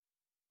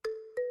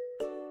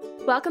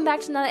Welcome back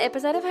to another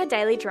episode of Her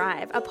Daily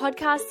Drive, a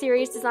podcast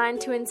series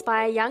designed to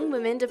inspire young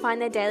women to find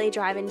their daily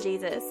drive in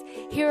Jesus.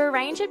 Here are a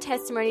range of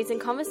testimonies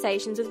and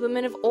conversations with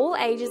women of all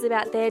ages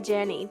about their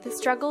journey, the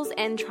struggles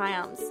and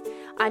triumphs.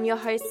 I'm your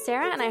host,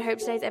 Sarah, and I hope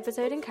today's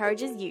episode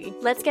encourages you.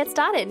 Let's get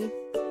started.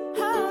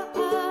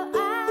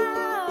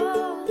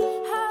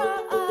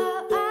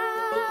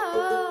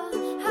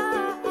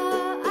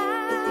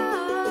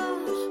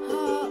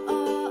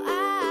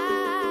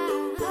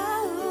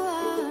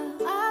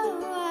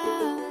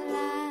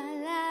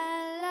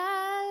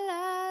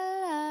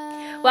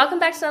 Welcome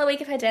back to another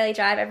week of Her Daily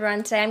Drive,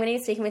 everyone. Today I'm going to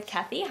be speaking with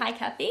Kathy. Hi,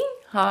 Kathy.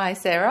 Hi,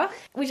 Sarah.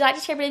 Would you like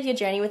to share a bit of your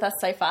journey with us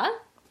so far?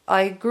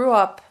 I grew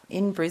up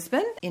in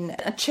Brisbane in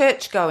a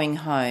church-going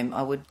home,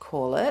 I would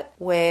call it,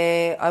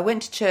 where I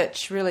went to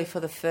church really for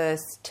the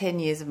first 10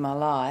 years of my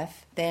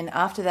life. Then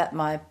after that,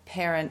 my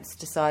parents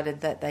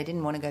decided that they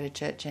didn't want to go to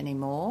church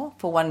anymore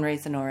for one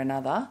reason or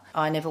another.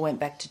 I never went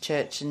back to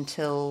church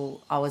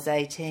until I was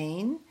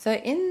 18. So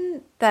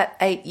in that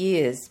 8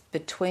 years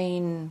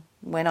between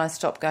when I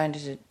stopped going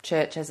to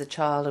church as a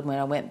child and when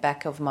I went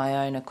back of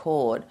my own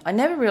accord, I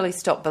never really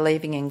stopped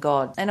believing in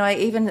God. And I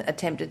even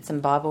attempted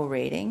some Bible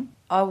reading.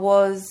 I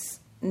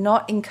was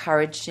not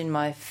encouraged in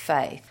my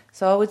faith.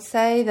 So I would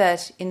say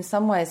that in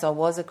some ways I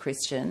was a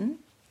Christian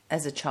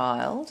as a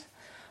child,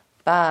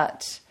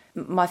 but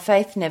my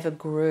faith never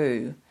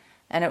grew.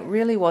 And it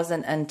really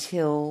wasn't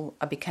until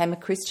I became a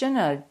Christian,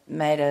 I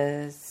made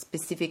a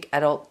specific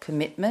adult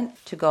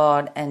commitment to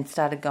God and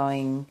started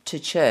going to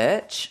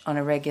church on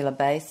a regular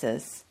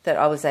basis, that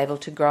I was able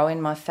to grow in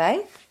my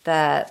faith,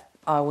 that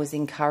I was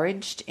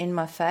encouraged in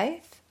my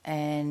faith,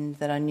 and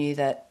that I knew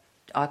that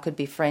I could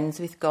be friends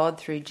with God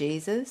through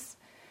Jesus,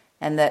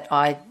 and that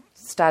I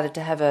started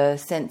to have a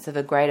sense of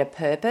a greater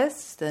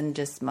purpose than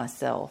just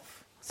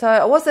myself. So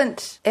I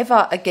wasn't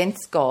ever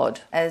against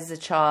God as a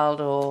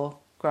child or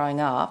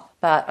growing up,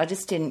 but I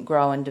just didn't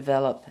grow and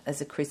develop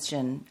as a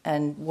Christian,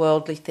 and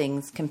worldly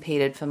things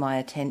competed for my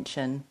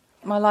attention.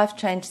 My life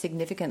changed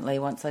significantly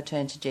once I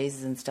turned to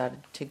Jesus and started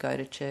to go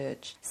to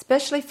church,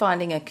 especially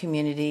finding a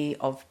community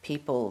of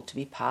people to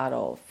be part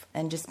of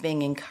and just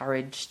being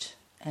encouraged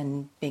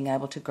and being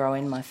able to grow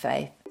in my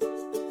faith.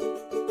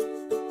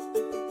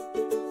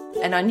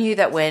 And I knew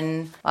that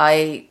when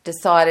I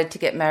decided to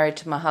get married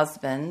to my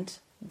husband,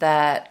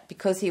 that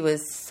because he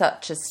was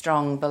such a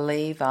strong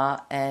believer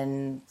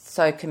and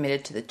so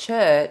committed to the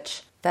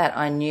church, that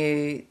I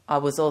knew I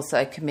was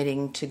also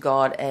committing to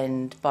God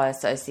and by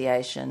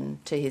association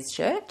to his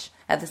church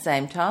at the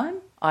same time.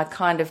 I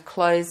kind of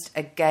closed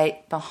a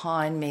gate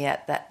behind me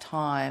at that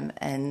time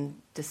and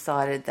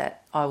decided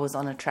that I was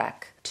on a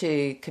track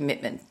to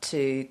commitment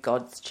to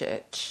God's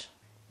church.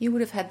 You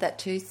would have had that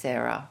too,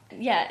 Sarah.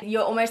 Yeah,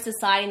 you're almost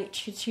deciding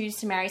to choose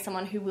to marry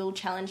someone who will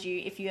challenge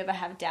you if you ever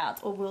have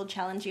doubts, or will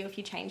challenge you if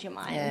you change your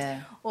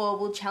mind, or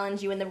will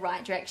challenge you in the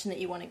right direction that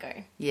you want to go.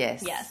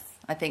 Yes. Yes.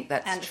 I think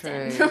that's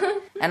true.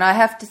 And I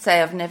have to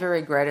say I've never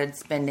regretted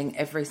spending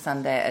every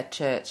Sunday at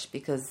church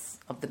because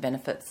of the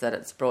benefits that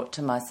it's brought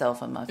to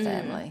myself and my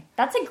family.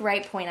 That's a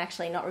great point,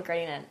 actually, not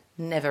regretting it.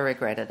 Never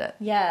regretted it.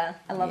 Yeah,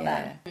 I love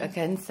that. I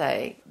can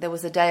say there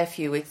was a day a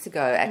few weeks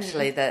ago,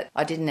 actually, that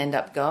I didn't end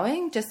up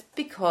going just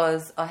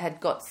because I had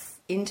got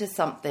into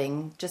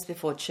something just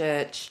before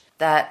church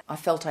that I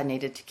felt I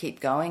needed to keep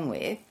going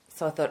with.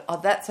 So I thought, oh,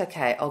 that's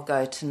okay, I'll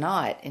go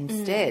tonight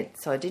instead.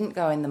 So I didn't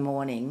go in the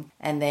morning.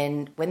 And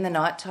then when the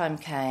nighttime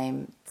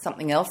came,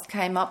 something else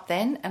came up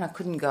then and I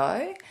couldn't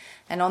go.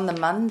 And on the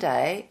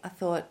Monday, I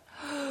thought,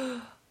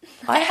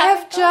 I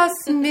have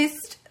just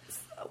missed.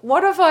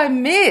 What have I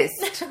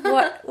missed?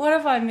 What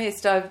have I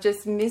missed? I've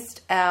just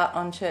missed out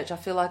on church. I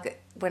feel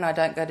like when I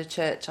don't go to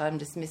church, I'm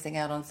just missing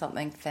out on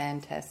something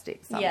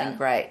fantastic, something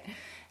great.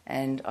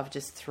 And I've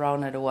just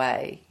thrown it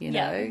away, you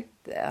know,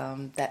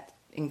 that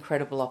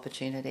incredible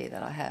opportunity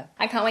that I have.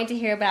 I can't wait to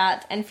hear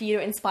about, and for you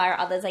to inspire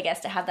others, I guess,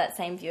 to have that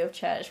same view of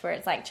church where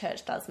it's like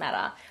church does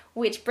matter.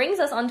 Which brings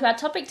us on to our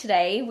topic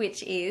today,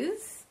 which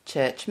is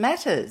Church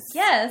matters.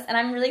 Yes, and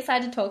I'm really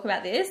excited to talk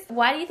about this.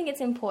 Why do you think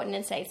it's important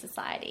in today's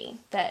society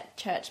that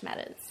church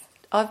matters?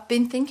 I've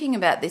been thinking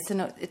about this,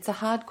 and it's a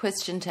hard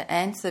question to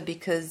answer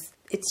because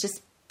it's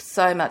just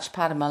so much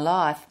part of my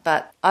life.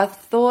 But I've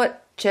thought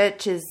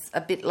church is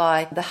a bit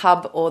like the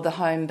hub or the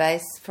home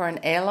base for an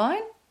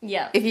airline.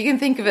 Yeah. If you can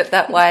think of it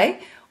that way.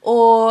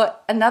 Or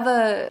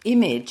another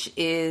image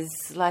is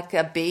like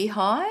a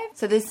beehive.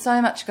 So there's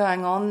so much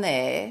going on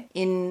there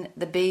in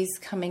the bees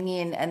coming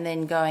in and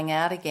then going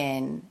out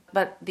again.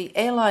 But the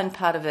airline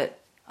part of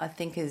it, I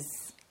think,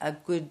 is a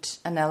good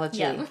analogy.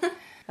 Yeah.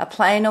 A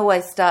plane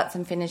always starts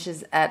and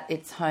finishes at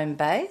its home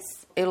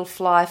base. It'll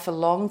fly for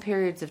long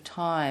periods of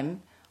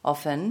time,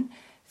 often,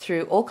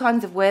 through all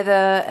kinds of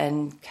weather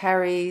and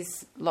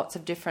carries lots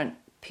of different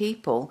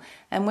people.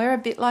 And we're a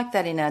bit like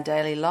that in our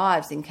daily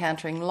lives,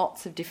 encountering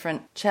lots of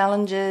different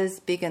challenges,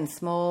 big and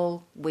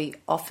small. We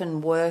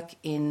often work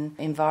in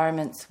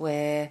environments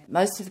where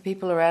most of the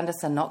people around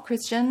us are not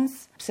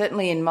Christians.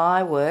 Certainly in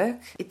my work,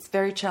 it's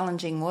very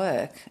challenging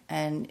work,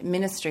 and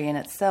ministry in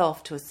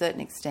itself to a certain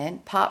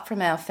extent. Apart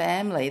from our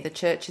family, the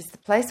church is the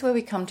place where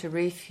we come to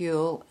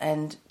refuel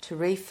and to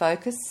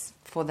refocus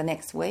for the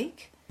next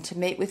week, to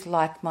meet with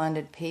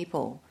like-minded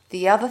people.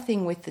 The other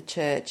thing with the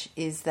church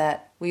is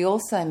that we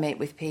also meet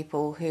with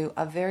people who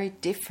are very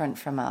different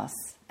from us,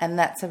 and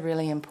that's a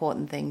really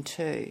important thing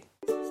too.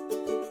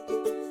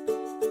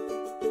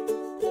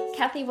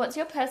 Kathy, what's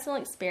your personal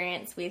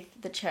experience with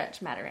the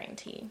church mattering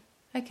to you?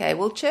 Okay,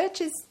 well, church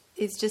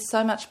is just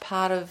so much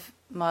part of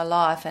my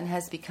life and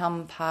has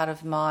become part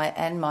of my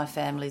and my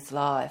family's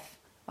life.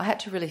 I had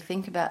to really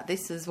think about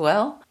this as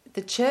well.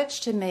 The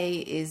church to me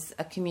is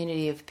a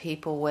community of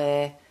people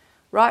where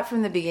right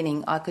from the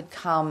beginning I could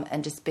come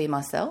and just be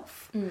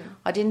myself.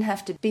 I didn't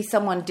have to be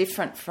someone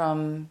different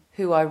from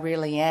who I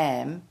really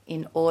am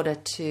in order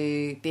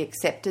to be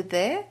accepted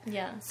there.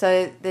 Yeah.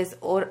 So there's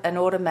an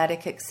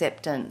automatic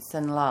acceptance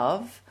and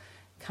love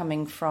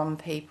coming from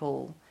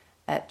people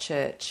at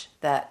church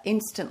that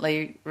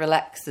instantly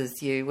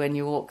relaxes you when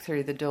you walk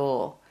through the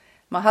door.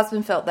 My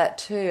husband felt that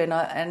too,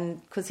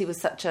 and because he was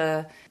such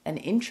an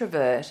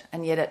introvert,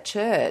 and yet at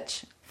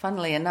church,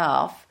 funnily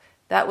enough,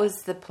 that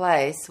was the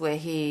place where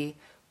he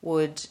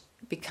would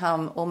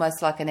become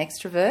almost like an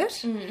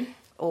extrovert,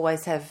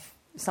 always have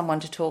someone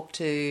to talk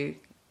to.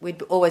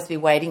 We'd always be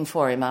waiting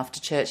for him after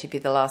church. He'd be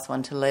the last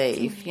one to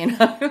leave, you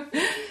know.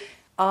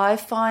 I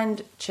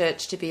find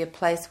church to be a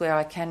place where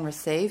I can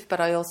receive, but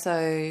I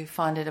also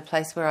find it a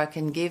place where I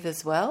can give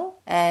as well.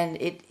 And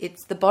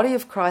it's the body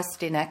of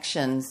Christ in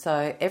action,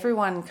 so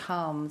everyone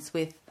comes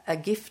with a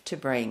gift to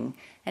bring.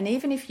 And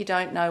even if you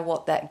don't know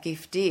what that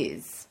gift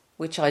is,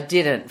 which I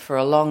didn't for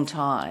a long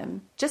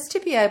time, just to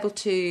be able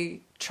to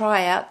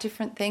try out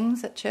different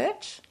things at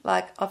church.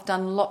 Like, I've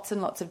done lots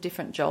and lots of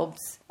different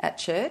jobs at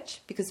church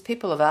because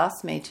people have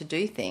asked me to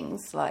do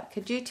things like,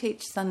 could you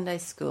teach Sunday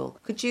school?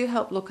 Could you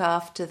help look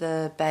after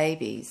the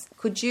babies?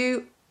 Could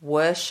you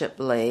worship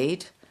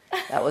lead?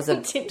 That was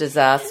a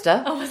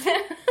disaster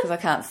because I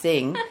can't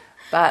sing.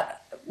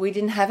 But we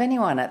didn't have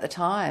anyone at the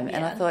time. Yeah.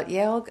 And I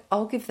thought,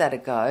 I'll give that a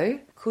go.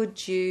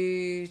 Could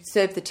you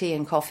serve the tea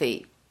and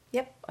coffee?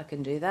 Yep, I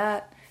can do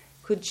that.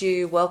 Could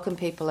you welcome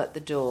people at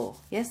the door?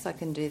 Yes, I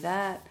can do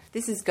that.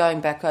 This is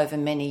going back over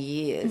many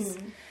years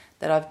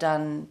that I've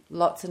done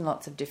lots and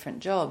lots of different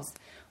jobs.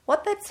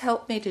 What that's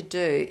helped me to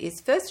do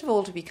is, first of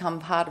all, to become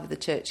part of the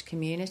church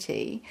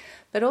community,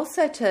 but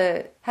also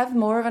to have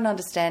more of an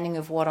understanding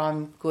of what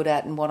I'm good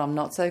at and what I'm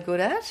not so good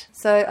at.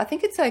 So I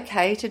think it's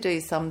okay to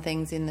do some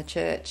things in the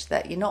church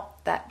that you're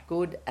not that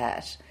good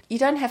at. You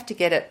don't have to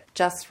get it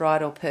just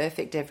right or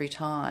perfect every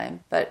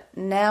time. But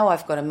now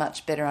I've got a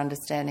much better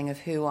understanding of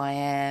who I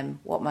am,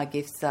 what my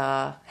gifts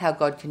are, how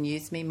God can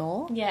use me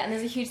more. Yeah, and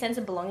there's a huge sense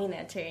of belonging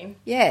there too.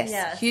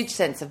 Yes, huge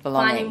sense of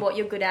belonging. Finding what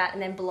you're good at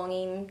and then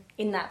belonging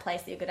in that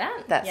place that you're good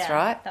at. That's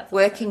right. That's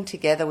working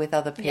together with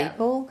other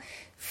people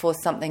for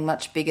something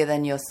much bigger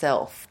than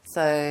yourself.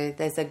 So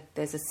there's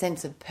a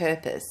sense of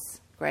purpose,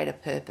 greater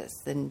purpose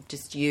than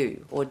just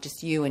you, or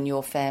just you and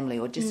your family,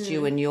 or just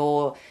you and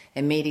your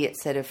immediate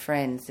set of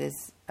friends.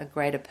 There's a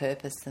greater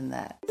purpose than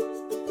that.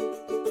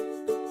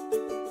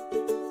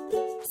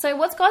 So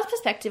what's God's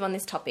perspective on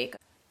this topic?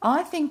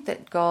 I think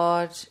that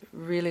God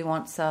really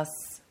wants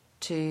us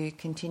to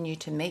continue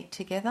to meet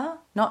together,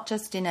 not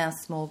just in our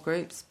small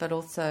groups, but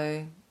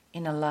also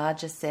in a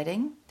larger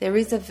setting. There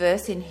is a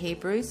verse in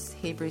Hebrews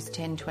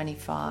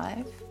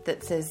 10:25,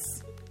 that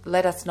says,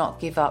 "Let us not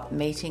give up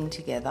meeting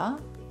together,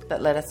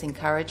 but let us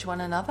encourage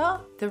one another."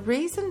 The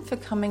reason for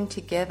coming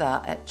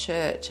together at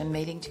church and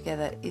meeting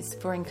together is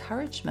for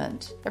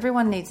encouragement.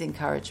 Everyone needs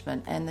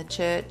encouragement, and the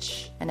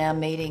church and our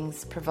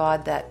meetings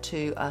provide that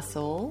to us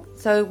all.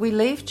 So we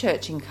leave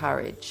church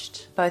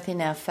encouraged, both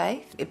in our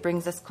faith. It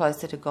brings us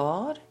closer to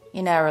God.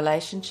 In our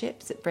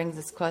relationships, it brings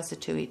us closer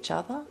to each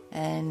other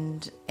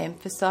and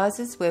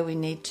emphasises where we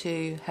need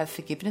to have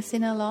forgiveness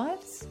in our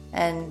lives.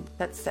 And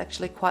that's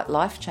actually quite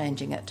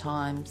life-changing at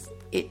times.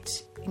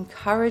 It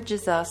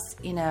encourages us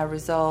in our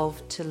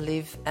resolve to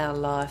live our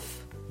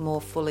life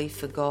more fully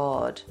for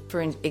God.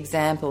 For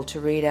example, to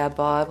read our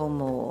Bible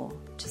more,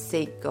 to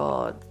seek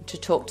God, to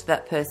talk to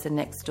that person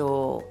next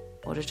door,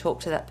 or to talk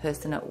to that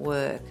person at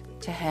work,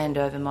 to hand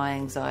over my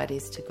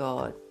anxieties to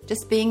God.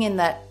 Just being in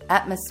that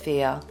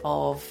atmosphere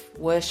of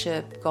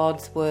worship,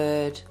 God's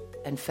word,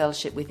 and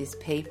fellowship with his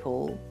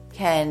people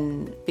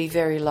can be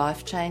very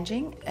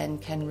life-changing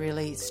and can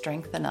really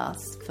strengthen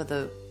us for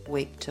the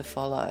week to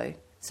follow.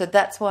 So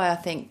that's why I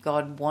think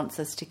God wants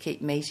us to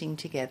keep meeting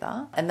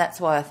together, and that's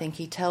why I think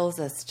he tells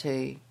us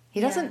to. He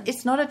doesn't.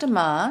 It's not a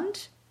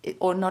demand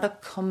or not a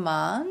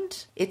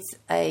command. It's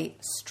a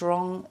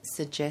strong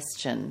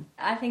suggestion.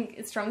 I think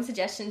a strong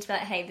suggestion to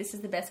that, hey, this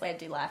is the best way to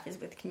do life is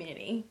with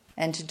community.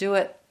 And to do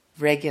it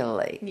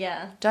regularly.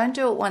 Yeah. Don't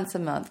do it once a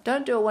month.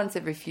 Don't do it once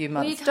every few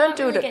months. You can't Don't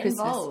do really it at get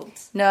Christmas. involved.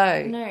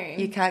 No, No.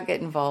 you can't get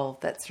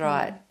involved. That's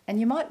right. And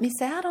you might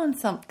miss out on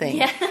something,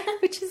 Yeah.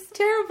 which is a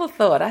terrible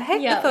thought. I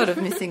hate Yeah. the thought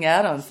of missing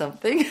out on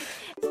something.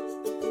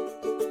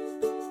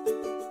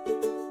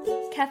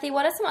 Kathy,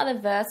 what are some other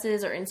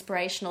verses or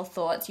inspirational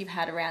thoughts you've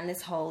had around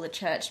this whole The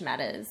Church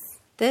Matters?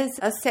 There's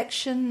a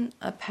section,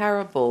 a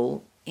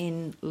parable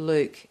in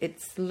Luke.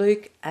 It's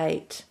Luke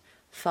 8,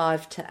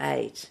 5 to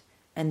 8,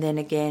 and then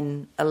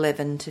again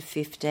 11 to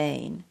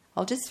 15.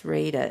 I'll just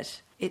read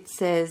it. It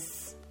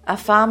says, "A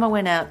farmer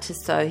went out to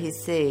sow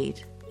his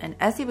seed, and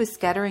as he was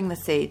scattering the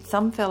seed,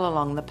 some fell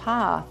along the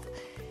path.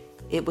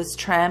 It was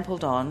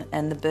trampled on,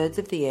 and the birds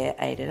of the air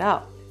ate it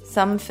up.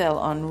 Some fell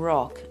on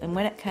rock, and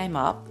when it came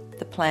up,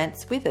 the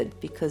plants withered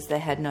because they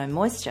had no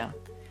moisture.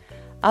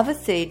 Other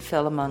seed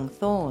fell among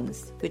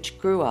thorns, which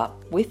grew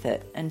up with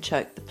it and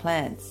choked the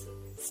plants.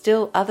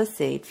 Still other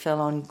seed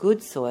fell on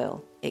good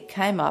soil. It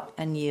came up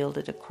and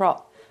yielded a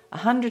crop,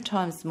 100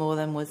 times more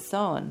than was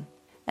sown."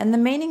 And the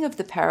meaning of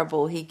the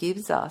parable he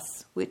gives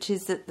us, which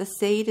is that the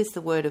seed is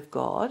the word of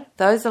God.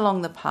 Those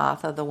along the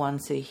path are the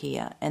ones who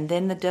hear, and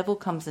then the devil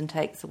comes and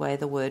takes away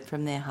the word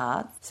from their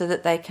hearts, so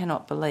that they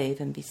cannot believe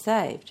and be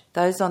saved.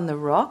 Those on the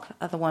rock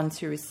are the ones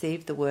who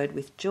receive the word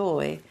with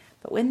joy,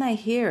 but when they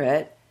hear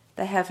it,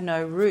 they have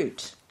no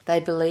root. They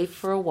believe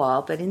for a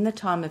while, but in the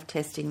time of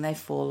testing they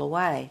fall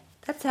away.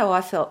 That's how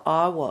I felt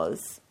I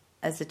was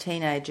as a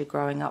teenager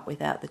growing up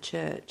without the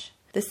church.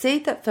 The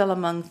seed that fell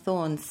among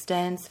thorns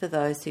stands for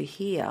those who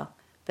hear,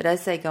 but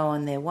as they go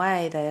on their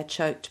way, they are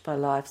choked by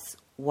life's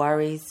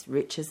worries,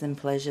 riches and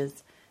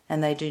pleasures,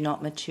 and they do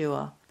not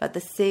mature. But the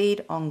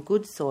seed on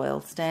good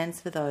soil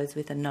stands for those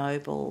with a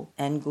noble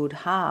and good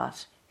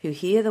heart, who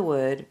hear the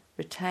word,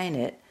 retain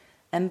it,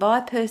 and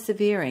by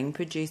persevering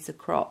produce a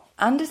crop.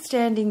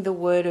 Understanding the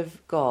word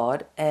of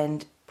God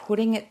and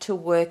putting it to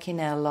work in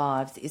our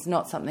lives is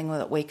not something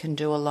that we can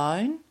do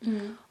alone.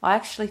 I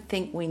actually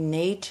think we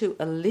need to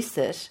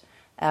elicit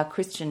our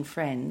Christian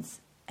friends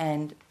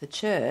and the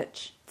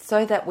church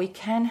so that we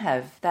can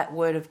have that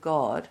word of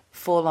God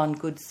fall on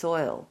good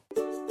soil.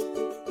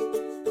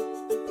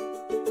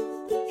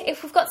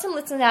 If we've got some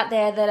listeners out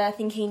there that are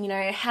thinking,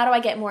 how do I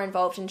get more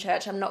involved in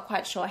church? I'm not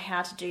quite sure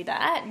how to do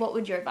that. What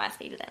would your advice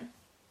be to them?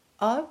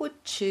 I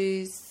would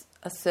choose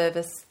a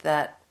service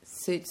that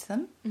suits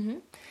them.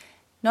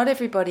 Not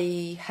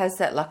everybody has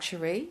that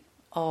luxury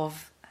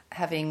of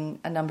having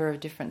a number of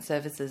different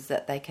services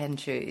that they can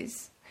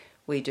choose.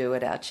 We do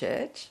at our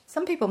church.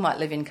 Some people might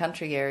live in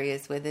country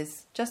areas where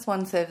there's just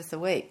one service a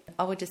week.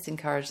 I would just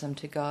encourage them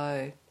to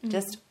go.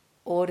 Just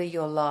order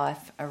your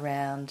life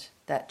around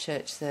that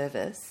church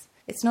service.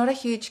 It's not a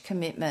huge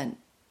commitment,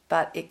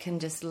 but it can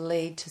just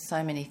lead to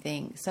so many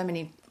things, so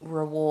many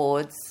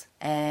rewards,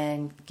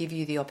 and give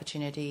you the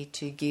opportunity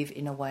to give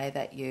in a way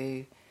that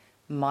you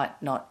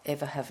might not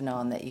ever have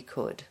known that you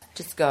could.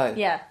 Just go.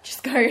 Yeah,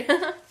 just go.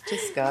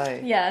 Just go.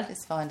 Yeah.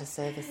 Just find a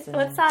service. And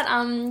What's that?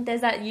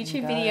 There's that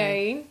YouTube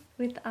video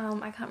with, I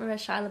can't remember,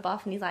 Shia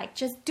LaBeouf, and he's like,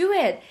 just do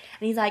it.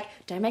 And he's like,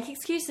 don't make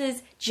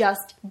excuses,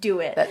 just do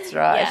it. That's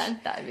right. Yeah,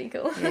 that'd be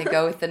cool. Yeah,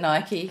 go with the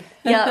Nike.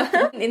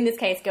 Yeah. In this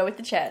case, go with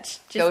the church.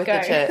 Just go with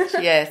the church,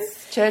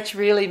 yes. Church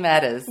really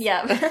matters.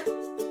 Yeah. Do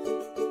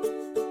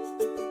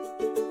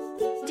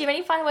you have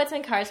any final words of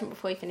encouragement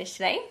before we finish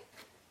today?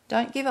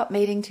 Don't give up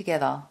meeting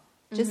together.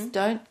 Just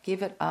don't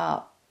give it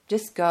up.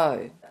 Just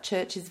go.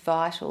 Church is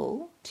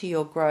vital to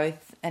your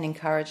growth and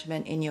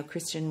encouragement in your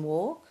Christian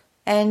walk.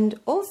 And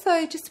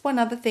also, just one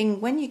other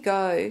thing, when you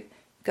go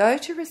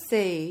to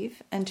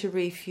receive and to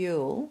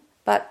refuel,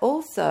 but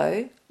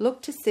also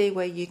look to see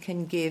where you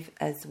can give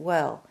as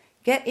well.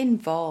 Get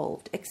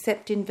involved.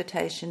 Accept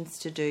invitations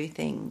to do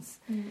things.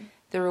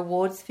 The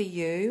rewards for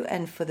you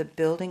and for the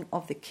building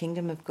of the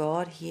kingdom of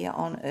God here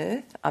on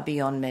earth are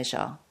beyond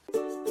measure.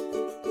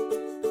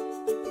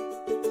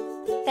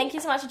 Thank you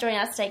so much for joining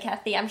us today,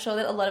 Kathy. I'm sure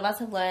that a lot of us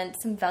have learned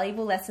some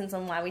valuable lessons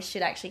on why we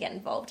should actually get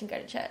involved and go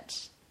to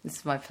church.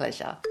 It's my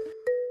pleasure.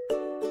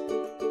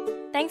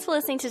 Thanks for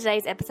listening to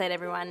today's episode,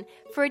 everyone.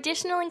 For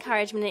additional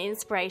encouragement and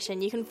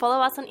inspiration, you can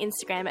follow us on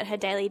Instagram at Her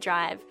Daily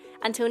Drive.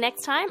 Until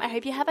next time, I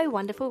hope you have a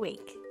wonderful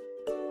week.